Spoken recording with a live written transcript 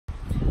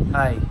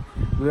Hi,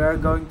 we are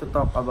going to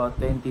talk about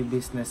 20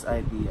 business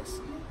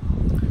ideas.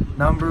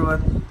 Number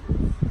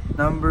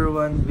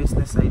one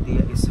business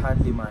idea is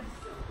handyman.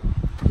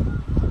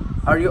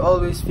 Are you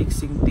always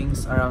fixing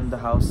things around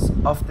the house,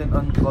 often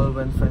on call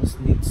when friends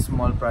need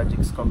small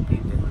projects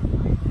completed?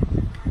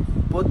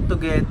 Put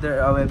together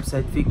a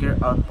website, figure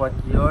out what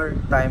your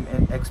time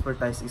and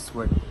expertise is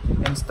worth,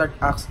 and start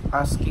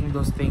asking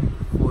those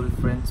thankful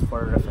friends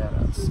for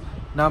referrals.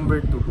 Number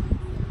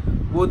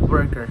 2,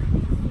 woodworker.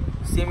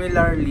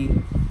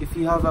 Similarly, if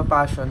you have a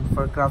passion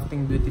for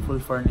crafting beautiful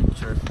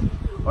furniture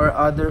or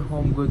other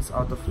home goods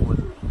out of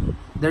wood,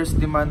 there's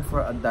demand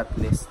for that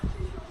list.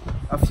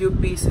 A few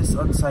pieces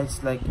on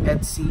sites like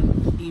Etsy,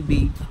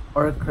 eBay,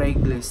 or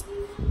Craigslist.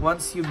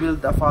 Once you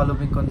build a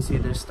following,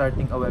 consider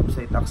starting a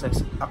website,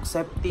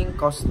 accepting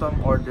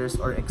custom orders,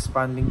 or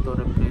expanding to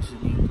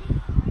replacing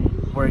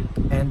work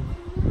and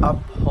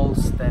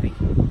upholstery.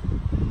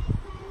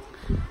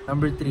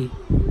 Number 3,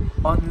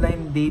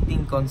 online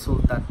dating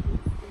consultant.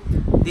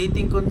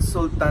 Dating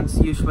consultants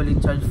usually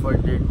charge for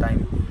their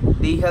time.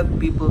 They help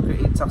people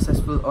create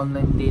successful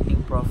online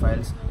dating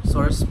profiles,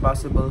 source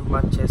possible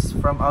matches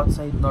from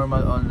outside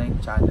normal online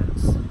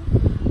channels.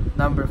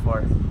 Number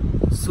 4,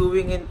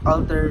 sewing and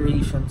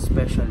alteration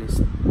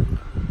specialist.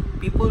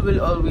 People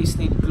will always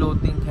need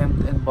clothing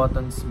hemmed and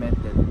buttons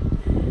mended,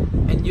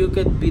 and you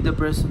could be the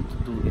person to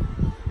do it.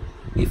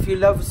 If you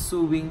love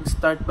sewing,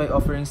 start by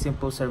offering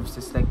simple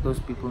services like those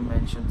people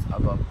mentioned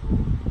above.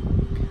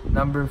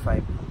 Number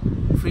 5,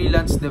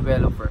 freelance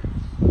developer.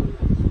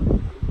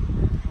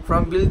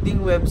 From building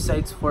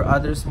websites for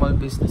other small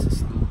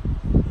businesses to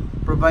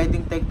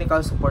providing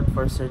technical support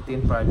for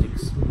certain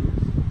projects,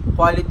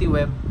 quality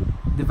web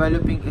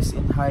developing is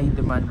in high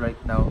demand right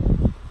now.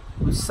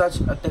 With such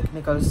a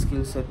technical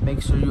skill set,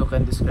 make sure you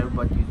can describe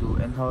what you do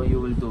and how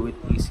you will do it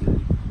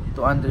easily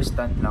to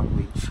understand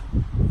language.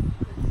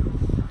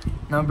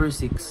 Number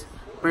 6,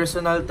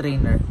 personal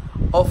trainer.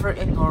 Offer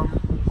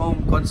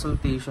in-home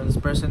consultations,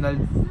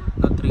 personal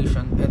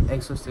nutrition and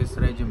exercise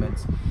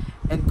regimens,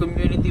 and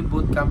community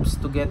boot camps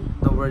to get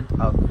the word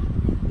out.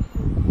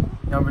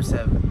 Number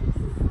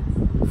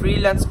 7,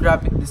 freelance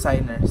graphic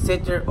designer.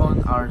 Set your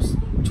own hours,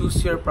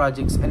 choose your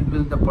projects, and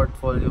build a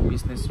portfolio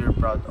business you're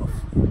proud of.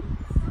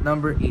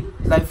 Number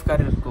 8, life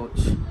career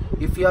coach.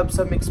 If you have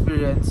some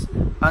experience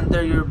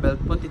under your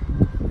belt, put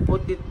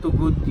it to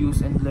good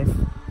use in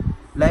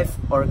life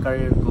or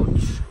career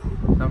coach.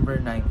 Number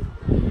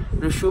 9,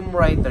 resume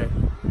writer.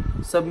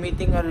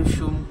 Submitting a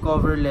resume,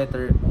 cover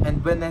letter,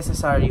 and when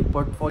necessary,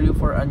 portfolio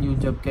for a new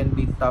job can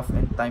be tough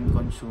and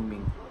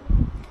time-consuming.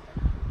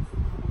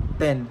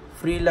 10,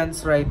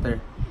 freelance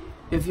writer.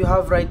 If you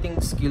have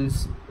writing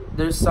skills,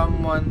 there's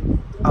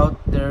someone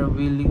out there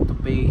willing to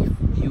pay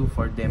you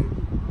for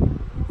them.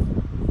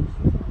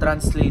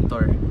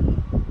 Translator.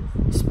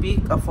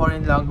 Speak a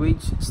foreign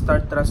language,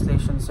 start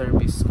translation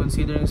service,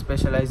 considering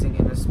specializing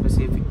in a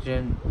specific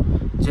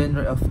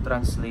genre of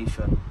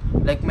translation,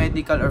 like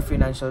medical or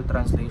financial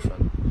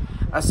translation,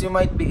 as you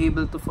might be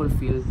able to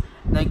fulfill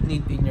like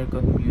need in your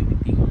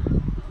community.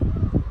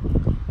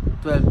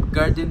 12,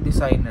 garden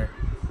designer.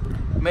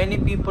 Many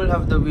people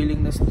have the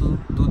willingness to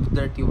do the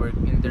dirty work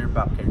in their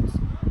backyards,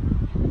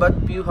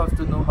 but you have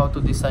to know how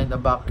to design a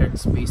backyard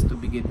space to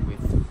begin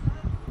with.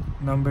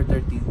 Number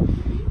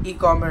 13,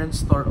 e-commerce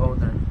store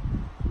owner.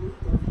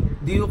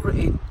 Do you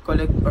create,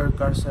 collect, or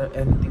carsel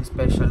anything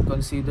special?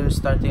 Consider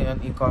starting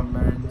an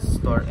e-commerce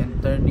store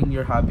and turning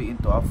your hobby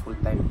into a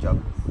full-time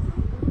job.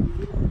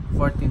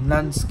 14,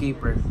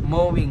 landscaper.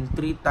 Mowing,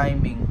 tree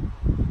timing,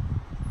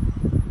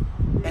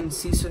 and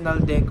seasonal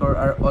decor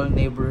are all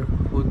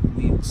neighborhood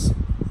needs.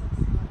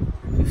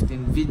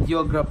 15,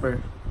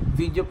 videographer.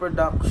 Video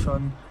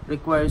production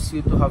requires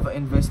you to have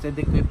invested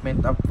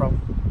equipment up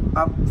from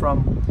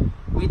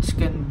which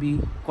can be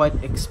quite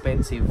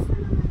expensive.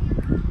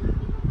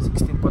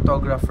 16,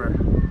 photographer.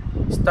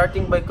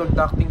 Starting by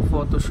conducting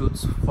photo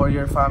shoots for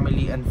your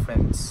family and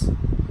friends.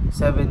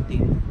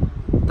 17,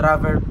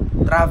 travel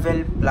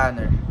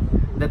planner.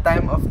 The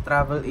time of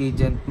travel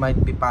agent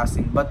might be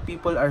passing, but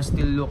people are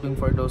still looking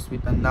for those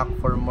with a knack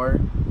for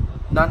more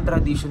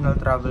non-traditional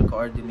travel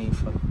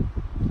coordination.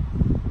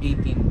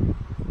 18,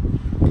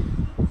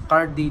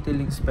 car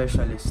detailing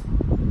specialist.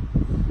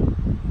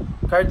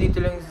 Car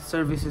detailing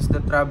services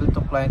that travel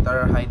to client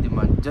are high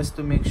demand, just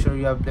to make sure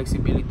you have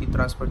flexibility,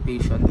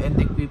 transportation,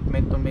 and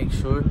equipment to make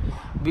sure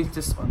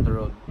business on the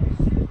road.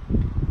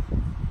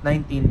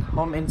 19,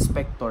 home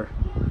inspector.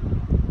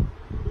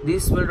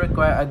 This will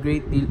require a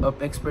great deal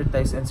of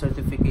expertise and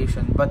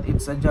certification, but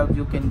it's a job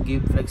you can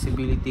give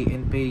flexibility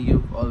and pay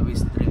you've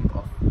always dreamed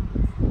of.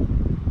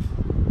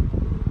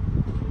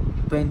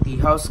 20,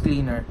 house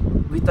cleaner.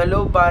 With a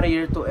low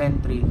barrier to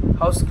entry,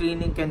 house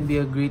cleaning can be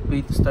a great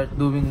way to start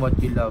doing what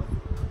you love.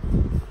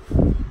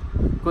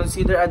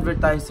 Consider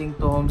advertising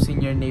to homes in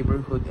your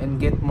neighborhood and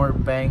get more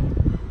bang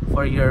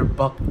for your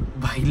buck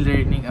by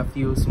learning a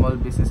few small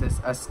businesses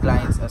as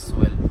clients as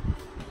well.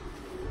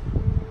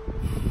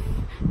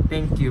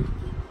 Thank you.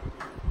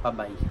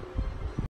 Bye-bye.